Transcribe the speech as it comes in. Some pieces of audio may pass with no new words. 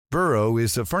Burrow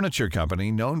is a furniture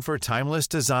company known for timeless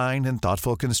design and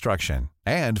thoughtful construction,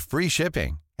 and free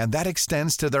shipping, and that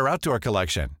extends to their outdoor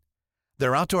collection.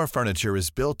 Their outdoor furniture is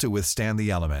built to withstand the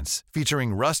elements,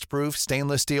 featuring rust-proof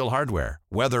stainless steel hardware,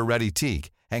 weather-ready teak,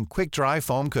 and quick-dry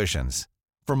foam cushions.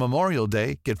 For Memorial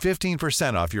Day, get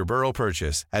 15% off your Burrow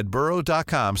purchase at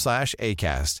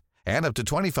burrow.com/ACAST and up to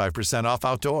 25% off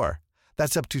outdoor.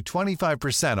 That's up to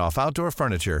 25% off outdoor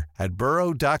furniture at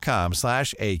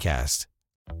burrow.com/ACAST.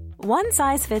 One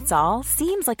size fits all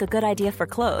seems like a good idea for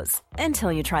clothes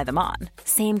until you try them on.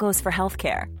 Same goes for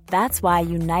healthcare. That's why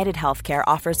United Healthcare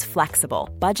offers flexible,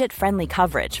 budget-friendly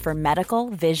coverage for medical,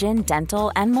 vision,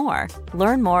 dental, and more.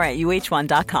 Learn more at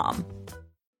uh1.com.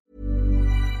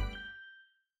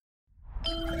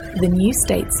 The New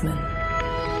Statesman.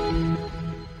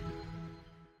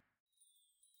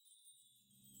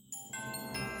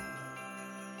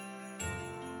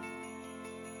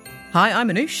 Hi, I'm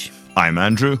Anoosh. I'm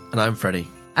Andrew. And I'm Freddie.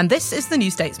 And this is the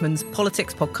New Statesman's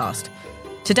Politics Podcast.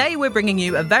 Today we're bringing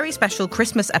you a very special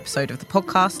Christmas episode of the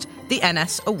podcast, the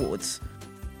NS Awards.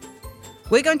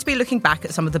 We're going to be looking back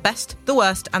at some of the best, the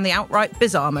worst, and the outright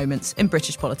bizarre moments in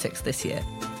British politics this year.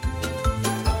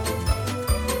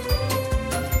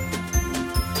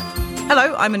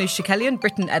 Hello, I'm Anoosh Chakelian,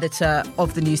 Britain editor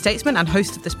of The New Statesman and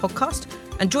host of this podcast.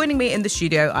 And joining me in the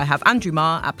studio, I have Andrew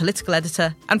Marr, our political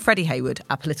editor, and Freddie Hayward,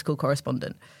 our political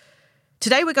correspondent.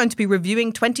 Today, we're going to be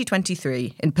reviewing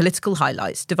 2023 in political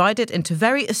highlights, divided into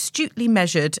very astutely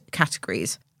measured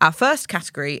categories. Our first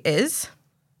category is,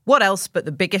 what else but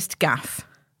the biggest gaffe?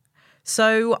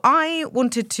 So I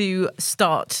wanted to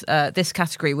start this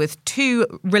category with two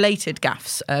related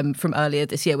gaffes from earlier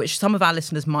this year, which some of our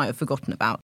listeners might have forgotten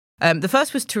about. The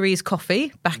first was Therese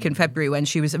Coffey back in February when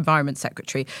she was Environment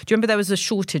Secretary. Do you remember there was a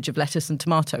shortage of lettuce and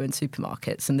tomato in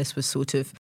supermarkets? And this was sort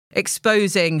of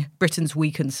exposing Britain's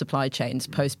weakened supply chains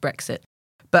post-Brexit.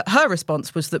 But her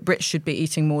response was that Brits should be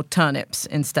eating more turnips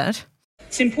instead.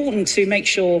 It's important to make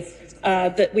sure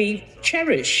that we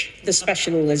cherish the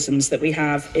specialisms that we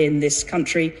have in this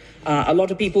country. A lot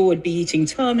of people would be eating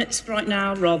turnips right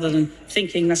now rather than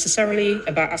thinking necessarily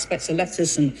about aspects of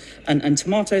lettuce and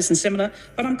tomatoes and similar.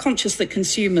 But I'm conscious that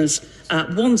consumers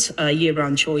want a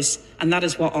year-round choice, and that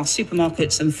is what our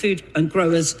supermarkets and food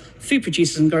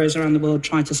producers and growers around the world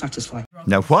try to satisfy.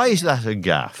 Now, why is that a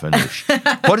gaffe,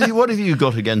 Anoosh? What have you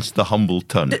got against the humble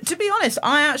turnip? To be honest,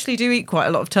 I actually do eat quite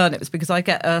a lot of turnips because I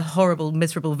get a horrible,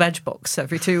 miserable veg box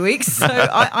every 2 weeks. So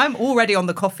I'm already on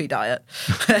the coffee diet.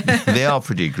 They are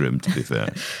pretty grim, to be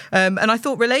fair. And I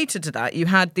thought related to that, you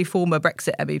had the former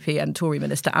Brexit MEP and Tory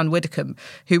minister, Anne Widdecombe,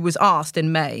 who was asked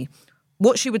in May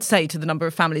what she would say to the number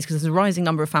of families, because there's a rising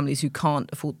number of families who can't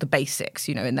afford the basics,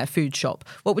 in their food shop.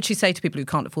 What would she say to people who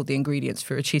can't afford the ingredients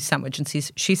for a cheese sandwich? And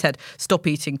she said, stop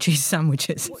eating cheese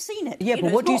sandwiches. We've seen it. Yeah,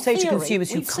 but what do you say to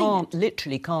consumers who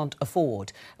literally can't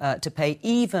afford to pay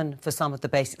even for some of the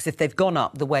basics if they've gone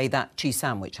up the way that cheese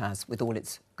sandwich has with all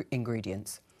its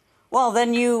ingredients? Well,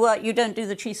 then you don't do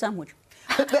the cheese sandwich.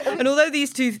 And although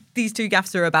these two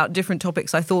gaffes are about different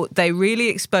topics, I thought they really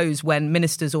expose when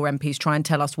ministers or MPs try and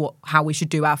tell us how we should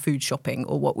do our food shopping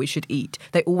or what we should eat.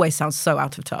 They always sound so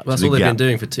out of touch. Well, that's all they've been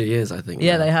doing for 2 years, I think.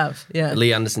 Yeah, they have. Yeah.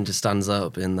 Lee Anderson just stands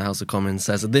up in the House of Commons,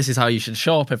 says, this is how you should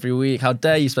shop every week. How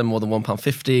dare you spend more than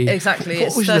 £1.50? Exactly. What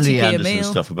it's was the Lee 30p a Anderson meal.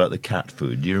 stuff about the cat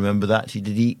food? Do you remember that? Did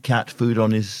he eat cat food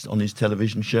on his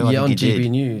television show? Yeah, I think on he GB did.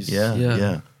 News.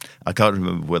 Yeah. I can't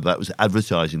remember whether that was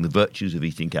advertising the virtues of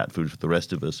eating cat food for the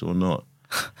rest of us or not.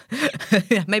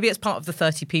 Yeah, maybe it's part of the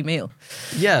 30p meal.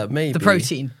 Yeah, maybe. The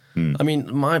protein. I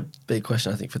mean, my big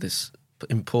question, I think, for this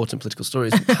important political story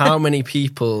is how many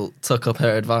people took up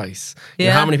her advice?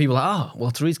 Yeah. How many people are,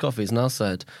 Therese Coffey has now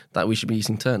said that we should be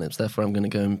eating turnips, therefore I'm going to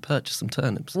go and purchase some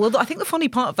turnips. Well, I think the funny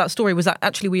part of that story was that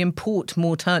actually we import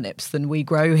more turnips than we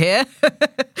grow here.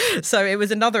 So it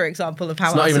was another example of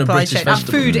how our supply chain, our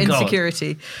food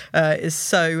insecurity is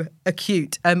so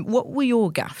acute. What were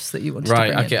your gaffes that you wanted to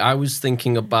bring in? I was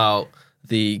thinking about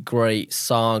the great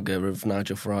saga of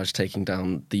Nigel Farage taking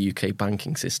down the UK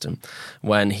banking system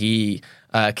when he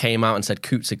came out and said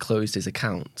Coutts had closed his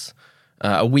accounts.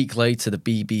 A week later, the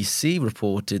BBC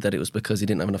reported that it was because he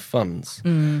didn't have enough funds.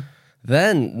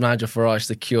 Then Nigel Farage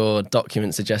secured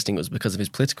documents suggesting it was because of his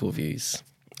political views.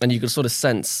 And you could sort of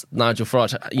sense Nigel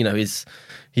Farage,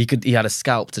 he had a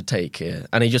scalp to take here.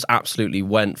 And he just absolutely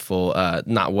went for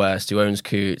Nat West, who owns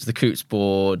Coutts, the Coutts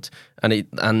board,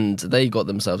 and they got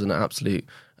themselves in an absolute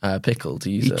pickle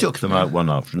to use. He took them out one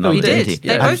after another. Oh, he did. Didn't he?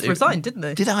 They both resigned, didn't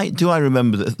they? Do I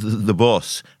remember that the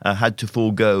boss had to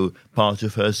forego part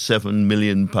of her £7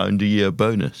 million a year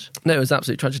bonus? No, it was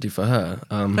absolute tragedy for her.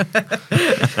 She's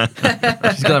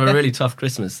going to have a really tough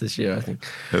Christmas this year, I think.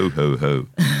 Ho, ho, ho.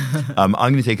 I'm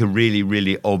going to take a really,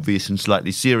 really obvious and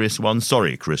slightly serious one.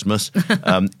 Sorry, Christmas.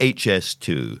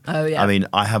 HS2. Oh, yeah. I mean,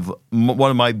 I have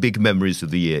one of my big memories of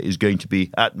the year is going to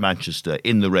be at Manchester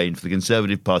in the rain for the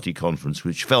Conservative Party conference,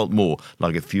 which felt more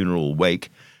like a funeral wake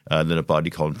than a party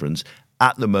conference,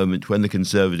 at the moment when the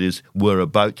Conservatives were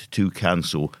about to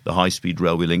cancel the high-speed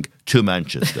railway link to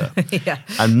Manchester. Yeah.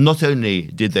 And not only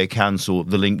did they cancel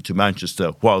the link to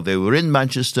Manchester while they were in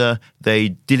Manchester, they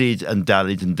dillied and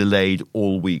dallied and delayed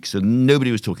all week. So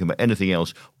nobody was talking about anything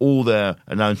else. All their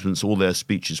announcements, all their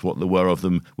speeches, what there were of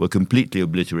them, were completely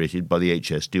obliterated by the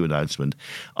HS2 announcement.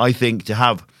 I think to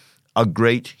have a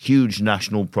great, huge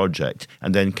national project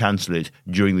and then cancel it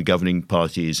during the governing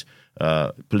party's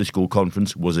political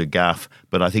conference was a gaffe.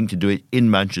 But I think to do it in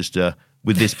Manchester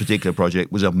with this particular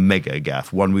project was a mega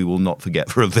gaffe, one we will not forget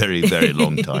for a very, very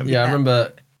long time. Yeah, I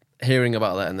remember hearing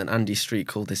about that, and then Andy Street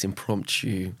called this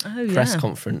impromptu press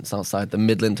conference outside the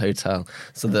Midland Hotel,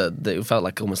 so that it felt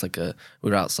like almost like we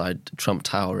were outside Trump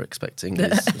Tower expecting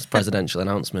his presidential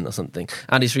announcement or something.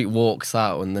 Andy Street walks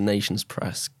out and the nation's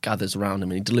press gathers around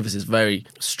him, and he delivers this very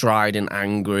strident,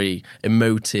 angry,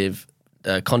 emotive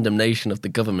condemnation of the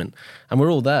government. And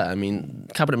we're all there. I mean,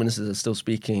 cabinet ministers are still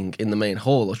speaking in the main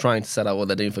hall or trying to set out what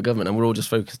they're doing for government, and we're all just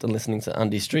focused on listening to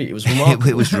Andy Street. It was remarkable.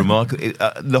 It was remarkable.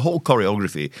 The whole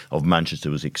choreography of Manchester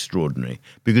was extraordinary,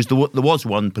 because there was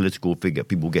one political figure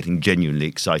people getting genuinely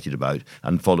excited about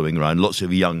and following around, lots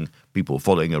of young people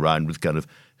following around with kind of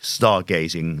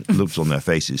stargazing looks on their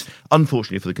faces.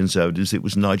 Unfortunately for the Conservatives, it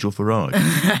was Nigel Farage.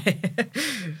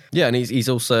 Yeah, and he's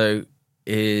also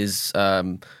his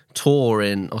tour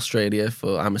in Australia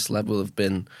for Amaslab will have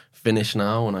been finished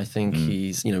now, and I think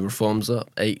he's, reforms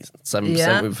up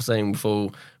 8-7%. We were saying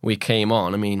before we came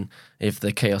on. I mean, if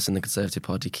the chaos in the Conservative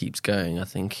Party keeps going, I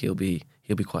think he'll be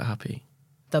quite happy.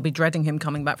 They'll be dreading him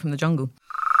coming back from the jungle.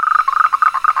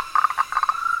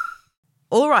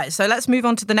 All right, so let's move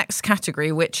on to the next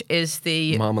category, which is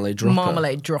the marmalade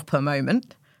dropper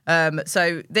moment.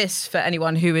 So this, for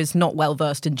anyone who is not well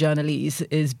versed in journalese,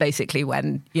 is basically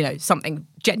when, something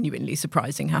genuinely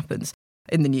surprising happens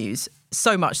in the news.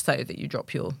 So much so that you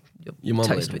drop your marmalade,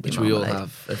 toast with which your we marmalade. all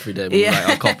have every day when we write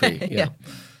our copy. Yeah.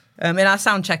 In our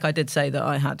sound check, I did say that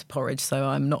I had porridge, so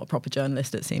I'm not a proper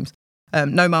journalist, it seems.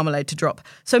 No marmalade to drop.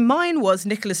 So mine was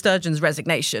Nicola Sturgeon's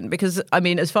resignation, because,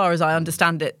 as far as I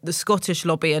understand it, the Scottish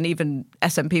lobby and even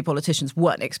SNP politicians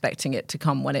weren't expecting it to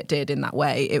come when it did in that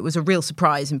way. It was a real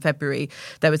surprise in February.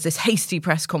 There was this hasty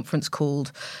press conference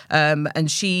called,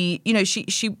 and she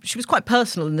was quite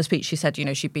personal in the speech. She said,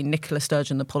 she'd been Nicola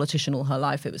Sturgeon, the politician, all her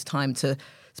life. It was time to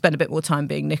spend a bit more time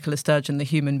being Nicola Sturgeon, the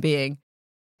human being.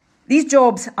 These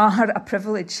jobs are a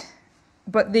privilege,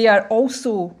 but they are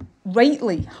also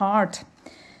rightly hard,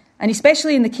 and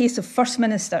especially in the case of First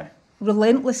Minister,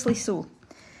 relentlessly so.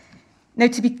 Now,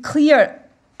 to be clear,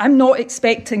 I'm not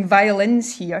expecting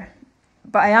violins here,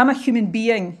 but I am a human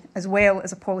being as well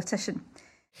as a politician.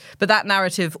 But that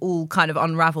narrative all kind of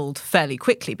unravelled fairly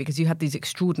quickly, because you had these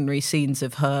extraordinary scenes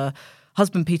of her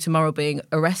husband Peter Murrell being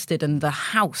arrested and the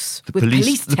house with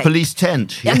police the police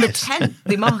tent. Yes. And the tent,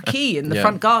 the marquee in the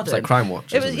front garden. It's like Crime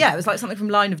Watch. It was like something from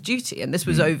Line of Duty, and this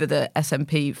was over the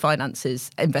SNP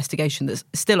Finances investigation that's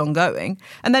still ongoing.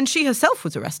 And then she herself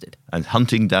was arrested. And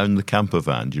hunting down the camper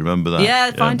van. Do you remember that?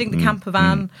 Yeah, finding the camper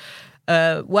van.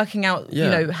 Working out,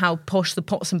 how posh the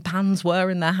pots and pans were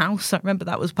in their house. I remember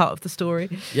that was part of the story.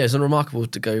 Yeah, it's remarkable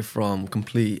to go from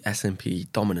complete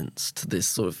SNP dominance to this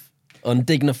sort of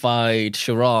undignified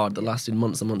charade that lasted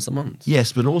months and months and months.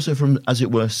 Yes, but also from, as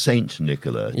it were, Saint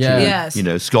Nicola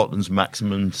to, Scotland's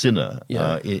maximum sinner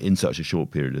in such a short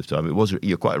period of time.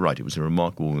 You're quite right, it was a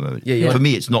remarkable moment. For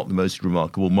me, it's not the most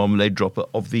remarkable marmalade dropper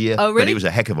of the year, but it was a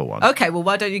heck of a one. Okay, well,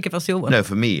 why don't you give us your one? No,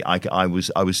 for me, I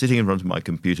was sitting in front of my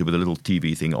computer with a little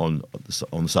TV thing on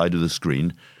the side of the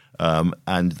screen,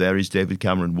 and there is David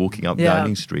Cameron walking up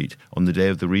Downing Street on the day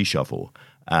of the reshuffle.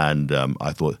 And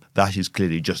I thought, that is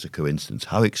clearly just a coincidence.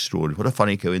 How extraordinary. What a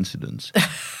funny coincidence.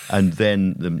 And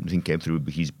then the thing came through,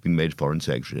 he's been made Foreign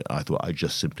Secretary. I thought, I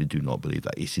just simply do not believe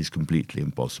that. It is completely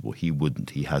impossible. He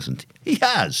wouldn't. He hasn't. He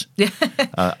has.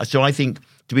 So I think,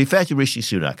 to be fair to Rishi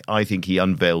Sunak, I think he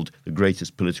unveiled the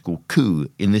greatest political coup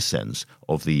in this sense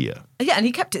of the year. Yeah, and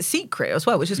he kept it secret as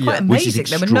well, which is quite amazing.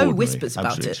 There were no whispers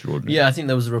about it. Yeah, I think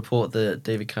there was a report that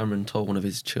David Cameron told one of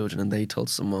his children and they told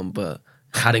someone, but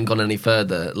hadn't gone any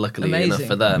further, luckily enough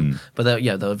for them. But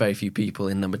there were very few people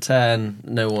in number 10,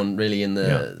 no one really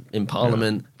in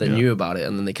Parliament that knew about it,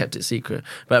 and then they kept it secret.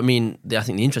 But I mean, I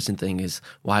think the interesting thing is,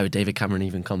 why would David Cameron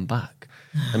even come back?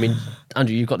 I mean,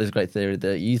 Andrew, you've got this great theory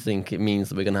that you think it means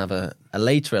that we're going to have a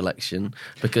later election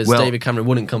because David Cameron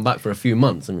wouldn't come back for a few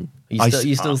months. I mean, I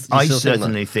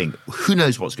certainly think, who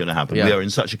knows what's going to happen? We are in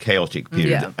such a chaotic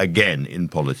period again in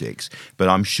politics. But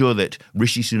I'm sure that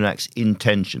Rishi Sunak's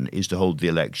intention is to hold the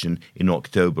election in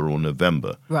October or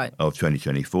November of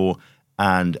 2024.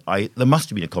 And there must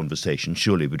have been a conversation,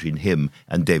 surely, between him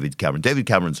and David Cameron. David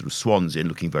Cameron sort of swans in,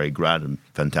 looking very grand and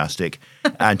fantastic.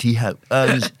 And he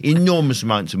earns enormous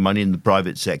amounts of money in the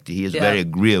private sector. He has a very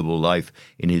agreeable life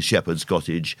in his shepherd's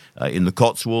cottage in the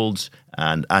Cotswolds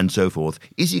and so forth.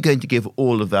 Is he going to give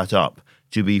all of that up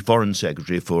to be Foreign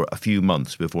Secretary for a few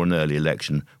months before an early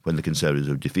election when the Conservatives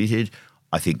are defeated?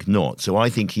 I think not. So I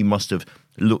think he must have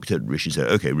looked at Rishi and said,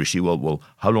 "Okay, Rishi, well,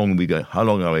 how long are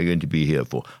we going to be here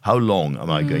for? How long am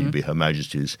I going to be Her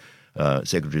Majesty's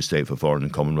Secretary of State for Foreign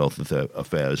and Commonwealth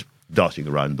Affairs, darting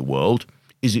around the world?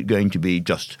 Is it going to be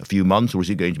just a few months, or is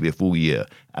it going to be a full year?"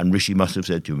 And Rishi must have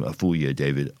said to him, "A full year,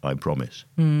 David, I promise."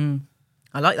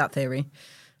 I like that theory.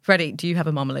 Freddie, do you have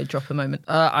a marmalade dropper moment?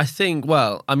 I think,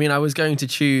 I was going to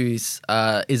choose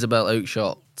Isabel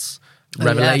Oakeshott's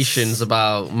revelations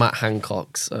about Matt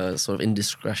Hancock's sort of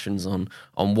indiscretions on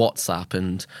WhatsApp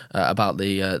and about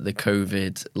the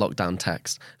COVID lockdown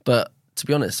text. But to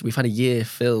be honest, we've had a year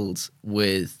filled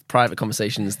with private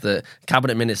conversations that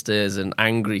cabinet ministers and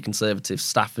angry Conservative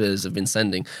staffers have been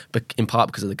sending, but in part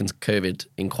because of the COVID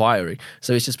inquiry.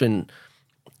 So it's just been...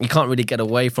 You can't really get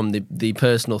away from the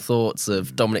personal thoughts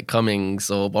of Dominic Cummings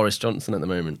or Boris Johnson at the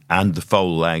moment. And the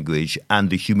foul language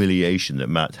and the humiliation that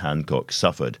Matt Hancock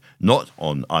suffered, not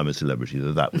on I'm a Celebrity,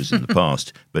 though that was in the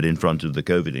past, but in front of the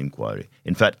COVID inquiry.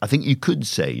 In fact, I think you could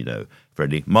say,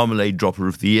 Freddie, marmalade dropper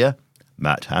of the year,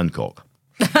 Matt Hancock.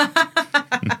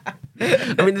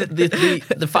 I mean,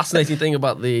 the fascinating thing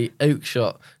about the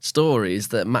Oakeshott story is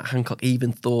that Matt Hancock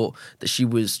even thought that she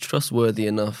was trustworthy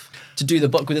enough to do the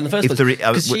book within the first place.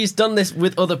 Because she's done this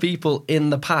with other people in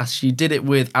the past. She did it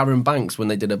with Aaron Banks when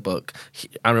they did a book.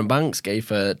 Aaron Banks gave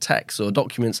her texts or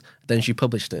documents, then she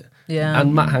published it. Yeah.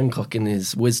 And Matt Hancock, in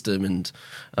his wisdom and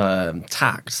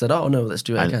tact, said, "Oh, no, let's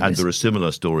do it again." And there are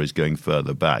similar stories going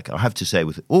further back. I have to say,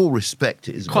 with all respect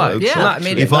to Isabel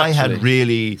Oakeshott, if I had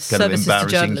really kind of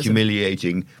embarrassing,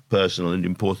 humiliating, personal and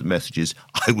important messages,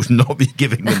 I would not be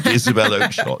giving them to Isabel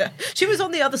Oakeshott. She was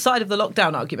on the other side of the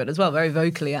lockdown argument as well, very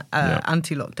vocally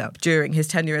anti-lockdown during his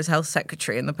tenure as Health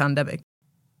Secretary in the pandemic.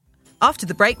 After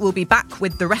the break, we'll be back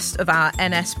with the rest of our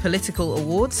NS political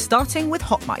awards, starting with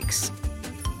hot mics.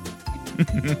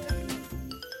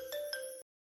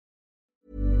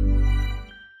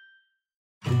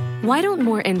 Why don't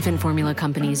more infant formula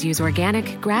companies use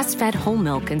organic, grass-fed whole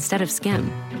milk instead of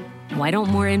skim? Why don't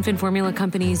more infant formula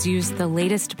companies use the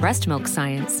latest breast milk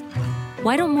science?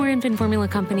 Why don't more infant formula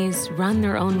companies run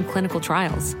their own clinical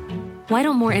trials? Why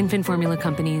don't more infant formula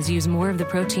companies use more of the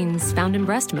proteins found in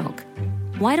breast milk?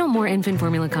 Why don't more infant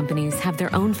formula companies have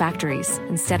their own factories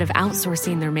instead of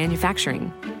outsourcing their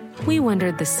manufacturing? We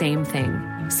wondered the same thing.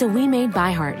 So we made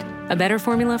ByHeart, a better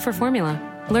formula for formula.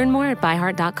 Learn more at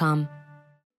byheart.com.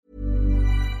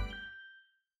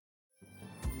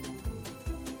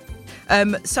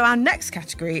 So our next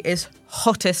category is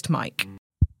hottest mic.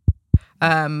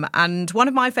 And one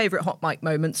of my favourite hot mic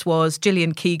moments was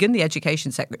Gillian Keegan, the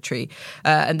Education Secretary.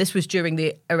 And this was during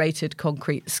the aerated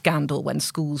concrete scandal when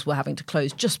schools were having to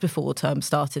close just before term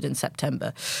started in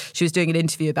September. She was doing an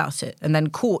interview about it and then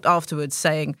caught afterwards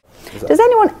saying, "Does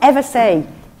anyone ever say,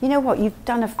 you know what, you've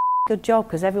done a good job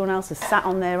because everyone else has sat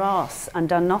on their arse and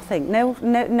done nothing"?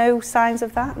 No signs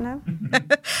of that, no?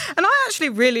 And I actually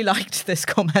really liked this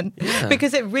comment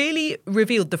because it really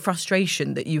revealed the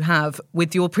frustration that you have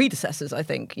with your predecessors, I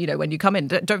think, when you come in.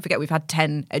 Don't forget, we've had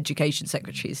 10 education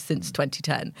secretaries since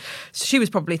 2010. So she was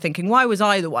probably thinking, why was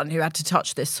I the one who had to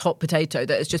touch this hot potato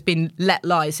that has just been let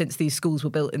lie since these schools were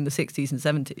built in the 60s and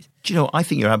 70s? Do you know, I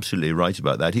think you're absolutely right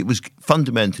about that. It was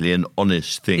fundamentally an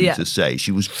honest thing to say.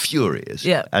 She was furious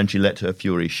and she let her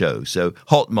fury show. So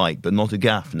hot mic, but not a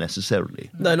gaffe necessarily.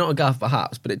 No, not a gaffe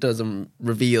perhaps, but it does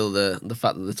reveal the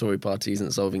fact that the Tory party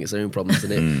isn't solving its own problems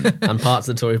and parts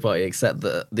of the Tory party accept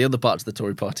that the other parts of the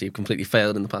Tory party have completely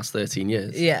failed in the past 13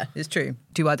 years. Yeah, it's true.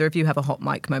 Do either of you have a hot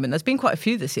mic moment? There's been quite a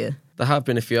few this year. There have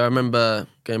been a few. I remember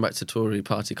going back to Tory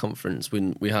party conference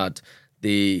when we had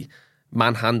the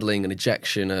manhandling and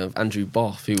ejection of Andrew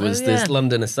Boff, who was this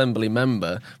London Assembly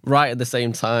member, right at the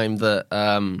same time that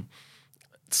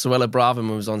Suella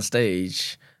Braverman was on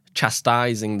stage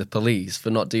chastising the police for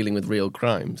not dealing with real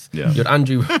crimes. Yeah. You had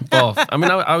Andrew Boff. I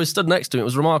mean, I was stood next to him. It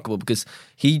was remarkable because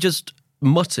he just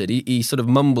muttered. He sort of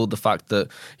mumbled the fact that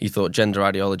he thought gender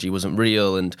ideology wasn't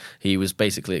real, and he was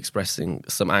basically expressing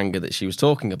some anger that she was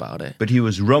talking about it. But he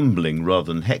was rumbling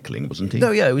rather than heckling, wasn't he? No,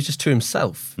 yeah, it was just to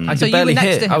himself. I So could you barely were next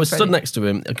hear. to him, I was Freddie? stood next to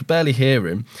him. I could barely hear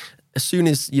him. As soon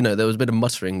as, there was a bit of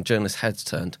muttering, journalists' heads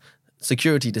turned.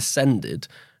 Security descended,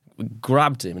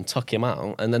 grabbed him and took him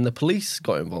out, and then the police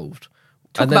got involved.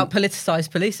 Talk And then- about politicised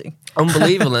policing.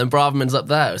 Unbelievable. And Braverman's up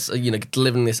there, so,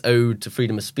 delivering this ode to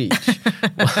freedom of speech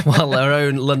while their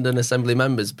own London Assembly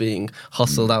members being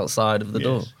hustled outside of the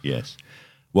door. Yes.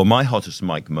 Well, my hottest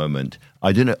mic moment,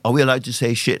 I don't know, are we allowed to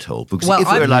say shithole? Because Well, if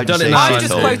we're I've allowed to done say it now. I've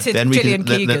just shithole, quoted then, Gillian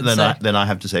Keegan, so- then I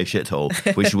have to say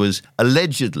shithole, which was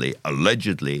allegedly,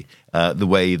 the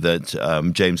way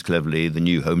that James Cleverly, the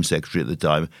new Home Secretary at the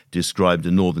time, described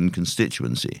a northern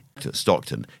constituency. To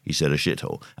Stockton, he said a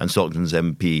shithole. And Stockton's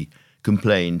MP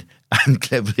complained, and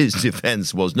Cleverly's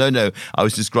defence was, no, I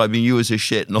was describing you as a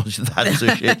shit, not that as a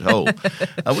shithole,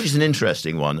 which is an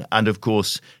interesting one. And of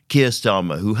course, Keir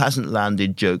Starmer, who hasn't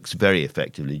landed jokes very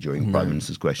effectively during Prime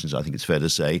Minister's questions, I think it's fair to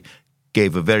say,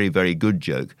 gave a very, very good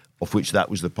joke, of which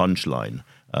that was the punchline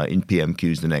in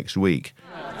PMQs the next week.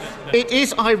 It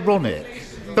is ironic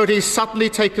that he's suddenly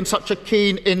taken such a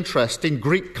keen interest in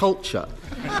Greek culture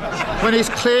when he's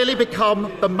clearly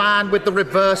become the man with the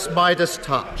reverse Midas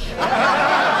touch.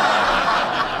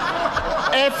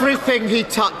 Everything he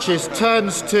touches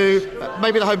turns to...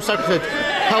 maybe the Home Secretary could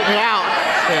help me out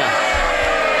here.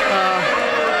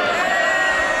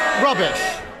 Rubbish.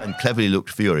 And Cleverly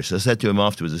looked furious. I said to him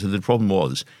afterwards, I said, the problem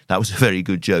was, that was a very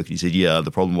good joke. He said, yeah,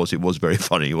 the problem was it was very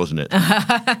funny, wasn't it?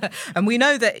 And we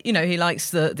know that, he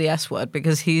likes the S word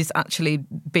because he's actually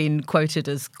been quoted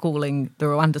as calling the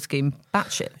Rwanda scheme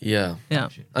batshit. Yeah. Yeah.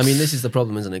 I mean, this is the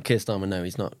problem, isn't it? Keir Starmer, no,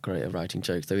 he's not great at writing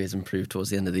jokes, though he has improved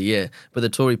towards the end of the year. But the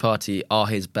Tory party are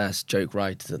his best joke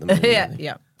writers at the moment.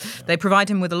 Yeah. They provide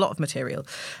him with a lot of material.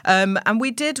 And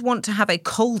we did want to have a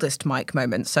coldest mic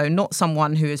moment, so not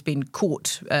someone who has been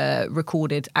caught,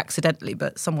 recorded accidentally,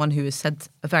 but someone who has said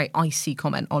a very icy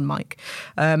comment on mic.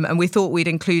 And we thought we'd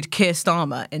include Keir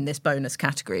Starmer in this bonus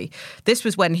category. This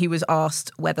was when he was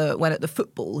asked whether, when at the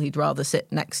football, he'd rather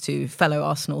sit next to fellow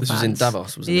Arsenal fans. This was in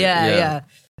Davos, wasn't it? Yeah.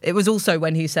 It was also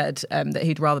when he said that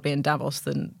he'd rather be in Davos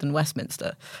than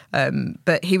Westminster.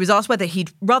 But he was asked whether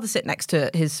he'd rather sit next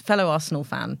to his fellow Arsenal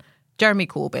fan, Jeremy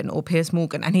Corbyn, or Piers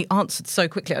Morgan. And he answered so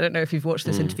quickly. I don't know if you've watched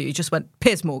this interview. He just went,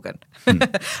 Piers Morgan. And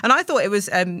I thought it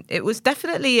was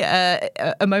definitely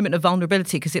a moment of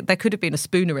vulnerability because there could have been a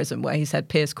spoonerism where he said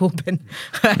Piers Corbyn.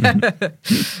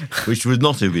 Which would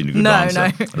not have been a good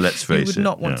answer. No. Let's face it. You would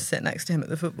not want to sit next to him at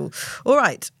the football. All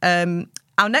right.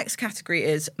 Our next category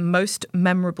is most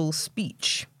memorable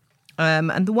speech.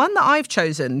 And the one that I've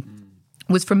chosen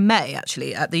was from May,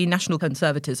 actually, at the National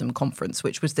Conservatism Conference,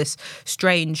 which was this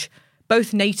strange,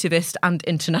 both nativist and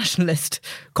internationalist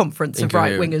conference of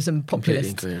right-wingers and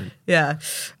populists. Yeah,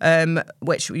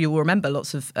 which you will remember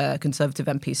lots of Conservative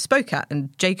MPs spoke at.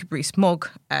 And Jacob Rees-Mogg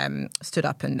stood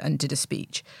up and did a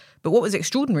speech. But what was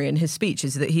extraordinary in his speech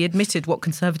is that he admitted what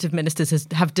Conservative ministers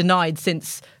have denied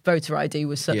since voter ID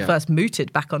was first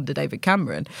mooted back under David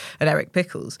Cameron and Eric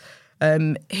Pickles.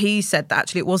 He said that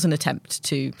actually it was an attempt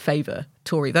to favour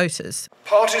Tory voters.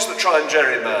 Parties that try and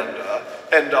gerrymander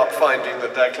end up finding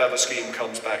that their clever scheme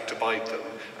comes back to bite them,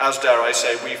 as, dare I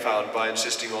say, we found by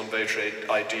insisting on voter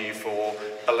ID for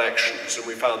elections, and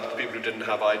we found that the people who didn't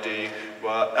have ID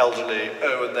were elderly,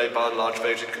 and they by and large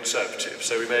voted Conservative.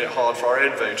 So we made it hard for our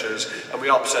own voters, and we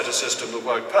upset a system that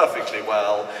worked perfectly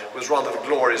well. It was one of the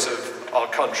glories of our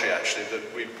country, actually,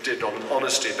 that we did on an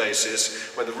honesty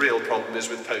basis, when the real problem is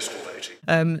with postal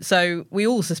voting. So we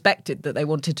all suspected that they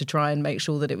wanted to try and make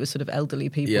sure that it was sort of elderly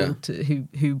people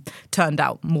who turned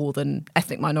out more than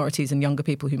ethnic minorities and younger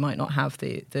people who might not have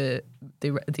the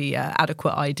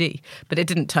adequate ID. But it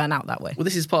didn't turn out that way. Well,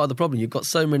 this is part of the problem. You've got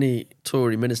so many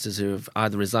Tory ministers who have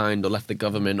either resigned or left the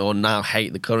government or now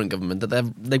hate the current government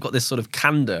that they've got this sort of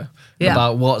candour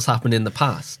about what's happened in the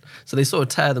past. So they sort of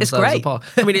tear themselves apart.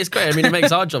 I mean, it's great. I mean, it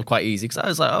makes our job quite easy because I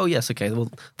was like, oh, yes, OK,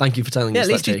 well, thank you for telling us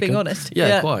that, at least he's Jacob. being honest.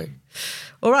 Yeah, quite.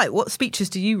 All right, what speeches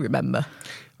do you remember?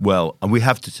 Well, and we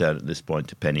have to turn at this point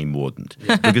to Penny Mordaunt.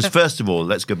 Because first of all,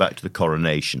 let's go back to the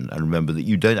coronation and remember that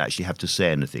you don't actually have to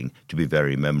say anything to be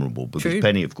very memorable. Because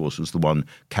Penny, of course, was the one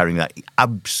carrying that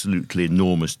absolutely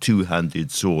enormous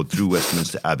two-handed sword through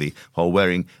Westminster Abbey while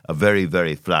wearing a very,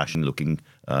 very flashing-looking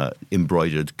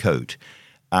embroidered coat.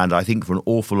 And I think for an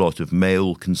awful lot of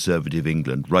male conservative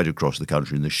England, right across the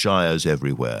country, in the shires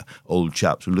everywhere, old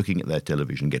chaps were looking at their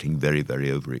television getting very, very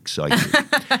overexcited.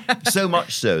 So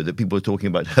much so that people are talking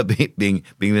about her being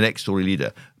the next Tory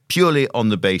leader purely on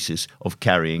the basis of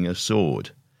carrying a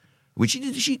sword. Which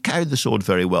she carried the sword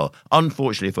very well.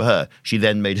 Unfortunately for her, she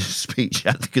then made a speech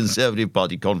at the Conservative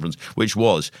Party conference, which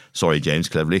was, sorry James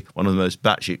Cleverly, one of the most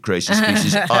batshit crazy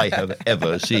speeches I have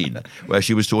ever seen, where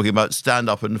she was talking about stand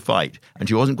up and fight. And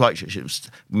she wasn't quite sure.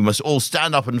 We must all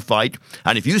stand up and fight.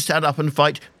 And if you stand up and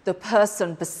fight... the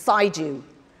person beside you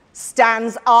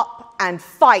stands up and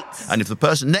fights. And if the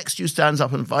person next to you stands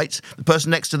up and fights, the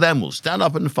person next to them will stand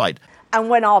up and fight. And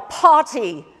when our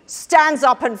party stands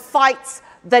up and fights,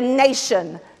 the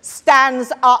nation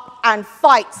stands up and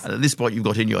fights. And at this point, you've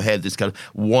got in your head this kind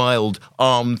of wild,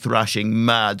 arm-thrashing,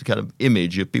 mad kind of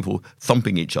image of people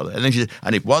thumping each other. And then she said,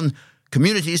 and if one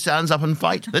community stands up and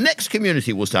fight, the next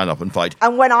community will stand up and fight.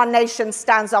 And when our nation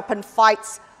stands up and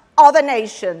fights, other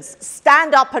nations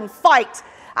stand up and fight.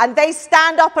 And they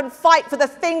stand up and fight for the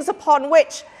things upon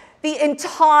which the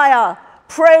entire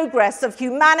progress of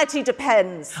humanity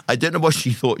depends. I don't know what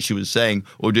she thought she was saying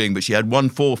or doing, but she had one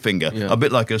forefinger, a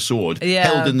bit like a sword,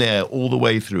 held in there all the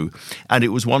way through. And it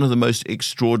was one of the most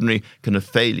extraordinary kind of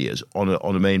failures on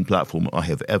a main platform I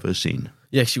have ever seen.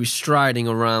 Yeah, she was striding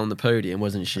around the podium,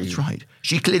 wasn't she? That's right.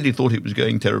 She clearly thought it was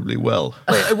going terribly well.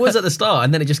 It was at the start,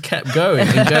 and then it just kept going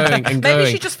and going and going.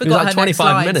 Maybe she just forgot her 25 next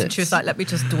lines minutes. And she was like, let me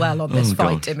just dwell on this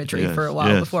fight imagery for a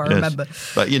while before I remember.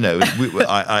 But, you know,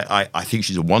 I think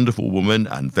she's a wonderful woman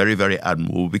and very, very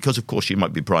admirable because, of course, she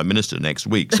might be Prime Minister next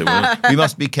week. So we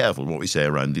must be careful what we say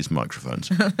around these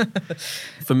microphones.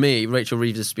 For me, Rachel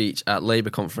Reeves' speech at Labour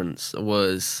conference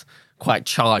was quite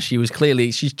charged.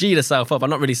 She's G'd herself up. I've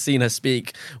not really seen her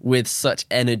speak with such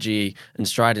energy and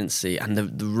stridency, and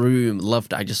the room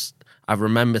loved it. I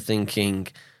remember thinking,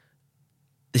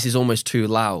 this is almost too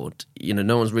loud. You know,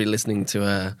 no one's really listening to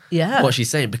her, what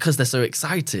she's saying, because they're so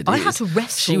excited. I had to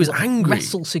wrestle. She was angry.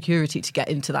 Wrestle security to get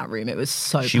into that room. It was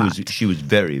so packed. She was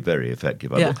very, very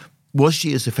effective. I thought. Was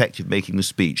she as effective making the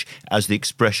speech as the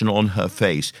expression on her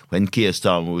face when Keir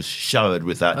Starmer was showered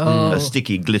with that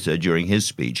sticky glitter during his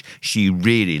speech? She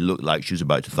really looked like she was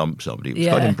about to thump somebody. It was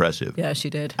quite impressive. Yeah, she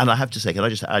did. And I have to say, can I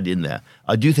just add in there,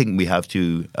 I do think we have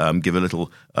to give a little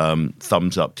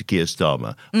thumbs up to Keir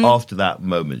Starmer after that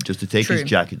moment, just to take his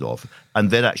jacket off and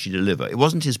then actually deliver. It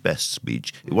wasn't his best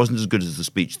speech. It wasn't as good as the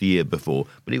speech the year before,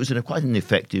 but it was quite an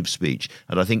effective speech.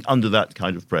 And I think under that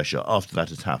kind of pressure, after that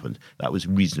has happened, that was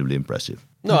reasonably impressive.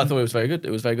 No, I thought it was very good.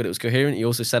 It was very good. It was coherent. He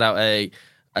also set out a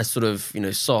sort of,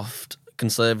 soft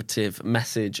conservative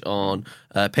message on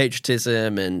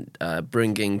patriotism and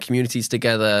bringing communities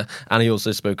together. And he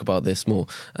also spoke about this more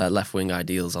left-wing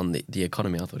ideals on the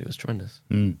economy. I thought it was tremendous.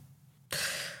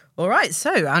 All right,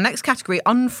 so our next category,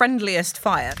 unfriendliest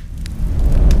fire.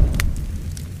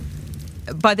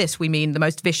 By this, we mean the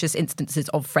most vicious instances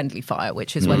of friendly fire,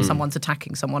 which is when someone's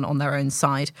attacking someone on their own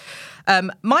side.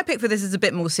 My pick for this is a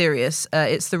bit more serious.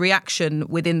 It's the reaction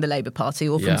within the Labour Party,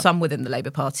 or from some within the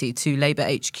Labour Party, to Labour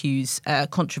HQ's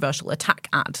controversial attack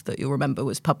ad that you'll remember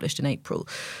was published in April.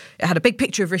 It had a big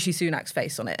picture of Rishi Sunak's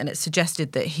face on it, and it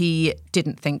suggested that he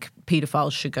didn't think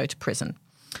paedophiles should go to prison.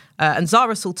 And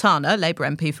Zara Sultana, Labour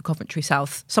MP for Coventry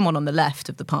South, someone on the left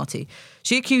of the party,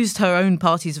 she accused her own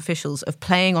party's officials of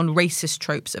playing on racist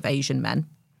tropes of Asian men.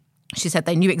 She said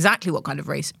they knew exactly what kind of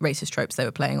racist tropes they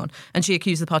were playing on, and she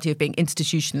accused the party of being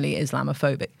institutionally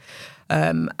Islamophobic.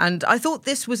 And I thought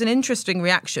this was an interesting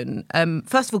reaction.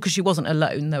 First of all, because she wasn't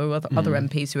alone. There were other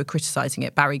MPs who were criticising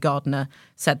it. Barry Gardiner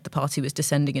said the party was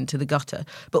descending into the gutter.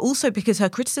 But also because her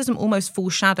criticism almost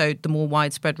foreshadowed the more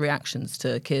widespread reactions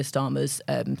to Keir Starmer's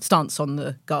stance on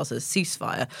the Gaza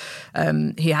ceasefire.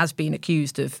 He has been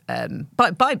accused of,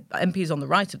 by MPs on the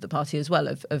right of the party as well,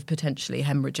 of potentially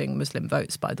hemorrhaging Muslim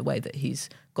votes by the way that he's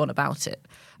gone about it.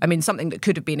 I mean, something that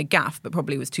could have been a gaffe, but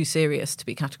probably was too serious to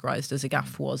be categorised as a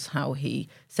gaffe, was how he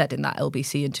said in that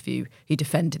LBC interview he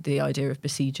defended the idea of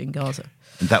besieging Gaza.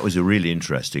 And that was a really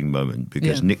interesting moment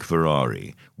because Nick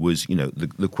Ferrari was,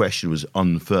 the question was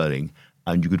unfurling,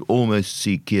 and you could almost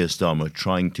see Keir Starmer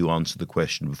trying to answer the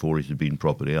question before it had been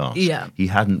properly asked. Yeah. He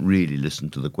hadn't really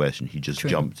listened to the question. He just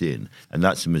jumped in. And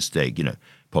that's a mistake,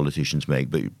 politicians make,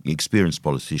 but experienced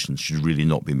politicians should really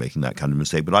not be making that kind of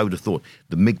mistake. But I would have thought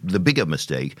the bigger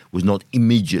mistake was not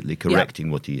immediately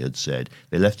correcting what he had said.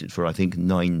 They left it for, I think,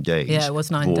 9 days. Yeah, it was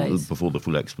 9 days. Before the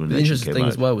full explanation came out. The interesting thing out.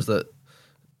 as well was that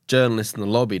journalists in the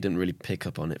lobby didn't really pick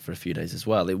up on it for a few days as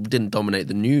well. It didn't dominate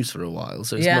the news for a while.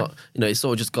 So it's not, it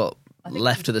sort of just got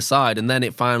left to the side, and then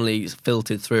it finally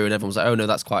filtered through and everyone was like, oh no,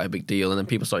 that's quite a big deal, and then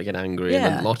people started getting angry and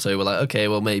then Lotto were like, okay,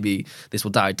 well maybe this will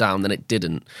die down. Then it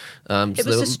didn't. It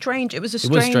was strange.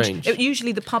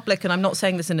 Usually the public, and I'm not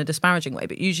saying this in a disparaging way,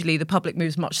 but usually the public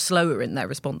moves much slower in their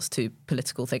response to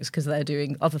political things because they're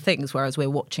doing other things, whereas we're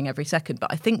watching every second.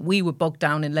 But I think we were bogged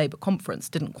down in Labour conference,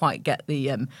 didn't quite get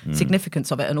the significance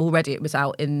of it, and already it was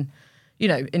out in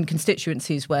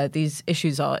constituencies where these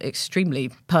issues are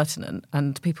extremely pertinent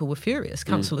and people were furious.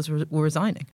 Councillors were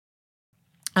resigning.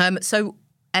 So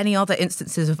any other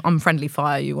instances of unfriendly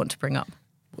fire you want to bring up?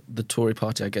 The Tory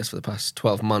party, I guess, for the past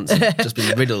 12 months have just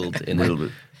been riddled in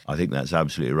it. I think that's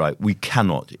absolutely right. We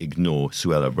cannot ignore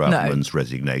Suella Braverman's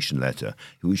resignation letter,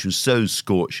 which was so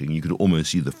scorching you could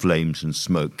almost see the flames and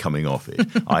smoke coming off it.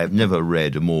 I have never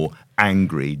read a more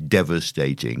angry,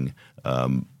 devastating,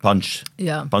 punch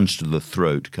to the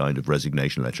throat kind of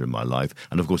resignation letter in my life.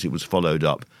 And of course it was followed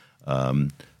up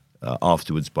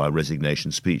afterwards by a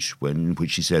resignation speech in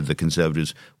which she said the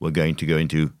Conservatives were going to go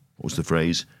into, what's the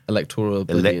phrase? Electoral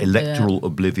oblivion. Electoral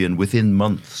oblivion within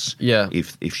months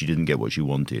if she didn't get what she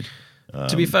wanted.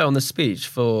 To be fair, on the speech,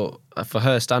 for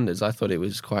her standards, I thought it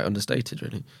was quite understated,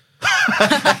 really.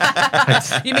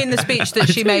 You mean the speech that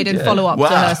she made in follow-up to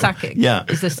her sacking? Yeah.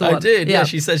 Is this the one? I did, yeah.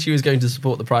 She said she was going to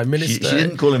support the Prime Minister. She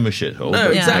didn't call him a shithole. No,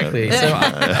 exactly. So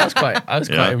I was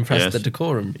quite impressed with the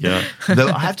decorum. Yeah. Though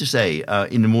I have to say,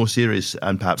 in a more serious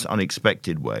and perhaps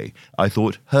unexpected way, I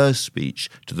thought her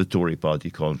speech to the Tory party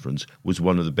conference was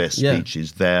one of the best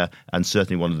speeches there, and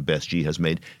certainly one of the best she has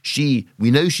made.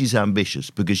 We know she's ambitious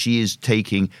because she is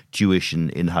taking tuition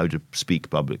in how to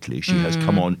speak publicly. She has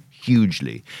come on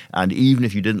hugely. And even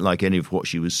if you didn't like any of what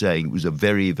she was saying, it was a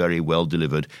very, very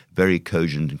well-delivered, very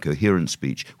cogent and coherent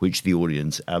speech, which the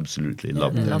audience absolutely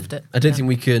loved. They loved it. I don't think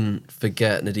we can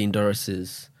forget Nadine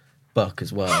Dorris's book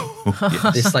as well.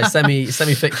 This like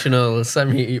semi-fictional,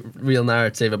 semi-real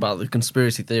narrative about the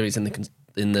conspiracy theories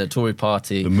in the Tory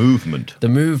party. The movement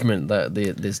that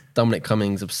this Dominic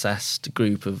Cummings obsessed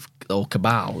group or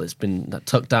cabal that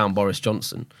took down Boris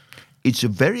Johnson. It's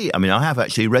I have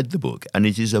actually read the book, and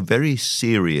it is a very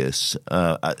serious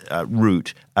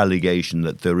root allegation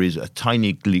that there is a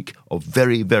tiny clique of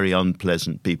very, very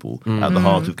unpleasant people at the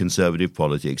heart of Conservative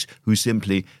politics who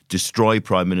simply destroy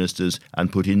prime ministers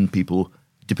and put in people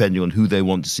depending on who they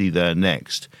want to see there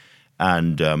next.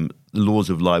 And the laws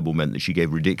of libel meant that she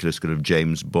gave ridiculous kind of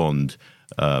James Bond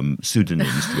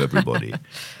pseudonyms to everybody,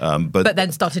 but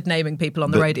then started naming people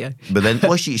on the radio. But then,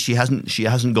 she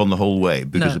hasn't gone the whole way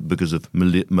because of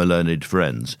malearned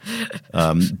friends.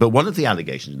 But one of the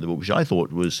allegations in the book, which I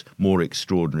thought was more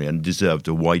extraordinary and deserved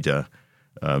a wider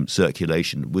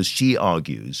circulation, was she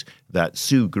argues that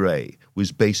Sue Gray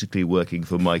was basically working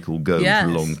for Michael Gove for a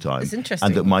long time,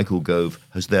 and that Michael Gove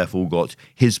has therefore got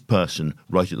his person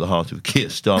right at the heart of Keir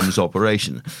Starmer's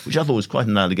operation, which I thought was quite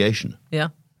an allegation. Yeah.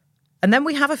 And then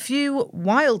we have a few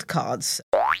wild cards.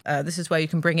 This is where you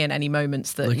can bring in any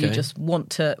moments that you just want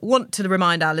to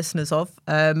remind our listeners of.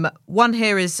 One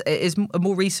here is a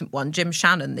more recent one. Jim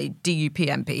Shannon, the DUP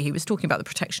MP, he was talking about the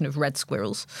protection of red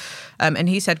squirrels. And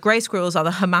he said grey squirrels are the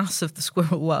Hamas of the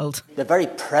squirrel world. The very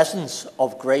presence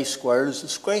of grey squirrels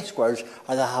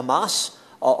are the Hamas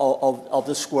of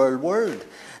the squirrel world.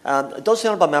 Does the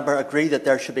Honourable Member agree that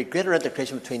there should be greater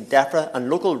integration between DEFRA and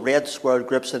local red squirrel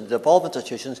groups and devolved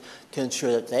institutions to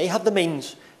ensure that they have the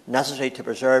means necessary to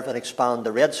preserve and expand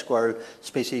the red squirrel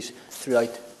species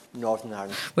throughout Northern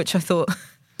Ireland? Which I thought...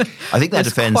 I think that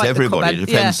defends everybody. It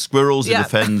defends squirrels, it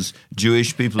defends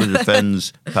Jewish people, it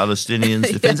defends Palestinians,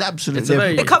 it defends absolutely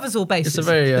everybody. It covers all bases. It's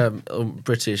a very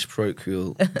British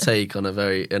parochial take on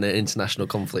an international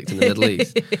conflict in the Middle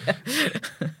East.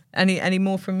 Any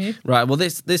more from you? Right. Well,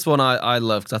 this one I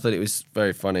love because I thought it was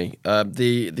very funny.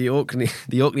 The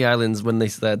Orkney Islands, when they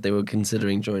said they were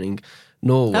considering joining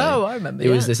Norway. Oh, I remember. It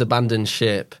was this abandoned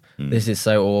ship. This is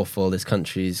so awful. This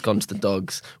country's gone to the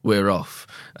dogs. We're off.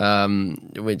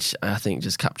 Which I think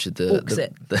just captured Orkney.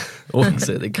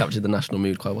 They captured the national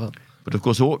mood quite well. But of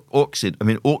course,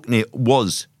 Orkney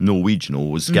was Norwegian or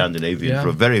was Scandinavian for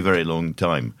a very, very long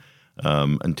time.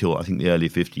 Until I think the early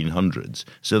 1500s.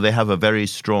 So they have a very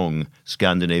strong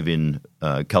Scandinavian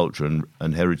culture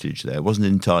and heritage there. It wasn't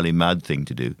an entirely mad thing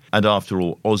to do. And after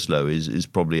all, Oslo is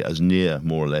probably as near,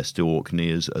 more or less, to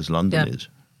Orkney as London is.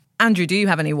 Andrew, do you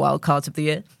have any wild cards of the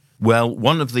year? Well,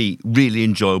 one of the really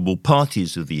enjoyable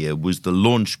parties of the year was the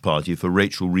launch party for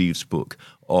Rachel Reeves' book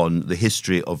on the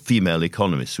history of female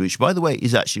economists, which, by the way,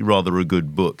 is actually rather a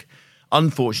good book.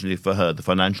 Unfortunately for her, the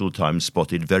Financial Times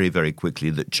spotted very, very quickly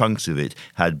that chunks of it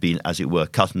had been, as it were,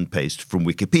 cut and paste from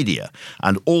Wikipedia.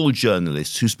 And all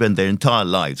journalists who spend their entire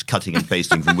lives cutting and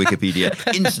pasting from Wikipedia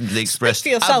instantly expressed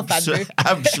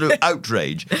absolute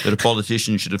outrage that a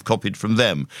politician should have copied from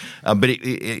them. But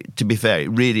to be fair, it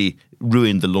really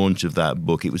ruined the launch of that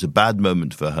book. It was a bad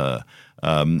moment for her.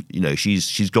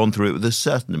 She's gone through it with a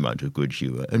certain amount of good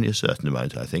humour, only a certain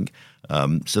amount, I think.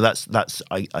 So that's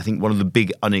I think one of the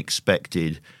big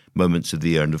unexpected moments of the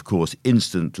year. And of course,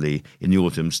 instantly in the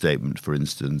autumn statement, for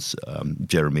instance,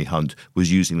 Jeremy Hunt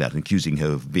was using that and accusing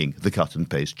her of being the cut and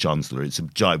paste chancellor. It's a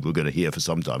jibe we're going to hear for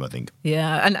some time, I think.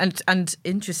 Yeah, and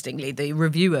interestingly, the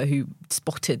reviewer who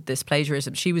spotted this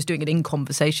plagiarism, she was doing an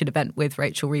in-conversation event with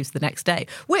Rachel Reeves the next day,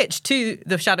 which, to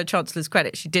the Shadow Chancellor's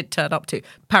credit, she did turn up to.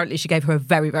 Apparently, she gave her a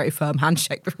very, very firm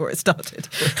handshake before it started.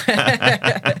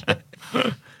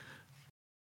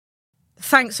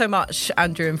 Thanks so much,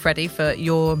 Andrew and Freddie, for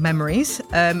your memories,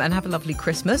 and have a lovely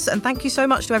Christmas. And thank you so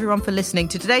much to everyone for listening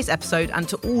to today's episode and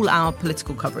to all our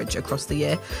political coverage across the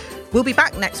year. We'll be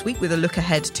back next week with a look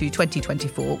ahead to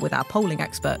 2024 with our polling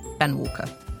expert, Ben Walker.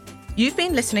 You've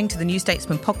been listening to the New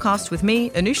Statesman podcast with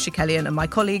me, Anoosh Chakelian, and my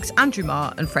colleagues Andrew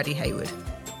Marr and Freddie Hayward.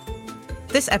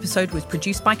 This episode was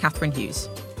produced by Catherine Hughes.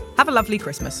 Have a lovely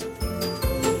Christmas.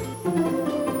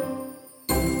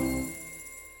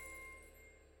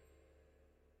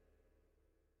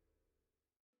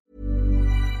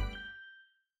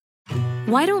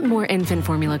 Why don't more infant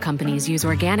formula companies use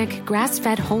organic,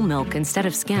 grass-fed whole milk instead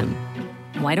of skim?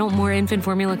 Why don't more infant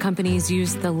formula companies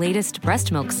use the latest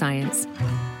breast milk science?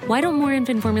 Why don't more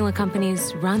infant formula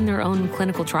companies run their own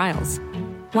clinical trials?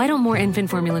 Why don't more infant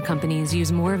formula companies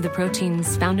use more of the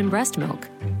proteins found in breast milk?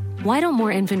 Why don't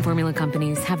more infant formula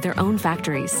companies have their own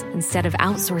factories instead of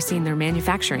outsourcing their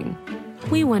manufacturing?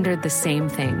 We wondered the same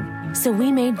thing. So we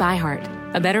made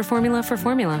ByHeart, a better formula for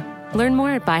formula. Learn more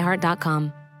at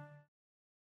byheart.com.